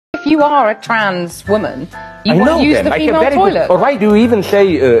if you are a trans woman, you want to use the female toilet. Or why do you even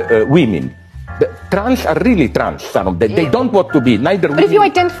say women? The trans are really trans, some of them. They don't want to be neither women. But if you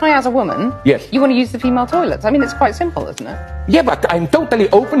identify as a woman, yes, you want to use the female toilets. I mean, it's quite simple, isn't it? Yeah, but I'm totally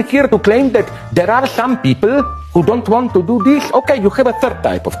open here to claim that there are some people who don't want to do this. Okay, you have a third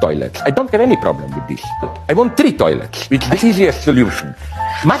type of toilets. I don't have any problem with this. I want 3 toilets, which is the easiest solution.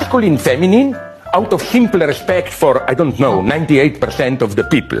 Masculine, feminine, out of simple respect for, I don't know, 98% of the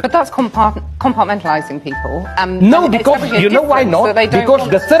people. But that's compartmentalizing people. No, because, you know why not? Because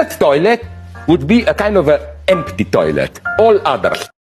the third toilet would be a kind of an empty toilet. All others